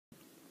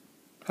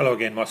Hello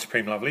again, my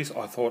Supreme Lovelies.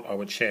 I thought I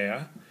would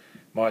share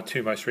my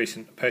two most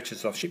recent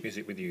purchases of sheet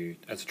music with you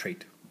as a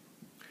treat.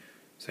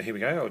 So here we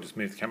go. I'll just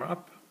move the camera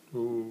up.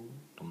 Ooh,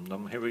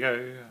 here we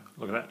go.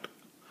 Look at that.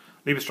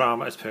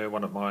 Liebestraum, as per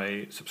one of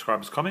my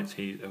subscribers' comments,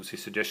 it was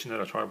his suggestion that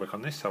I try to work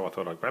on this, so I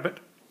thought I'd grab it.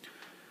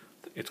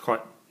 It's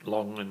quite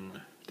long and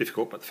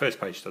difficult, but the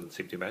first page doesn't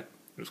seem too bad.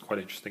 It was quite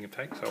interesting, in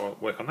fact, so I'll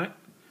work on that.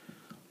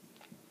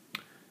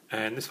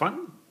 And this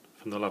one,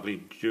 from the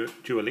lovely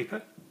Dua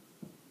Lipa,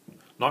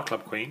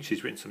 Nightclub Queen.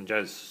 She's written some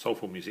jazz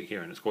soulful music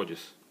here and it's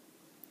gorgeous.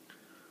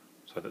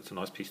 So that's a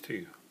nice piece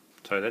too.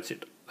 So that's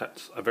it.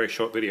 That's a very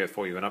short video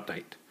for you, an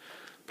update.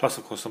 Plus,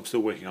 of course, I'm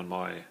still working on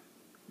my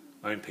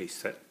own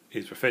piece that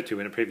is referred to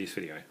in a previous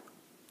video.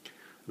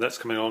 That's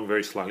coming along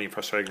very slowly and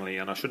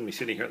frustratingly, and I shouldn't be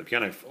sitting here at the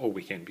piano all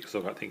weekend because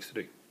I've got things to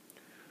do.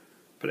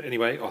 But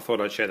anyway, I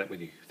thought I'd share that with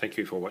you. Thank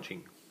you for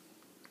watching.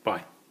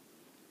 Bye.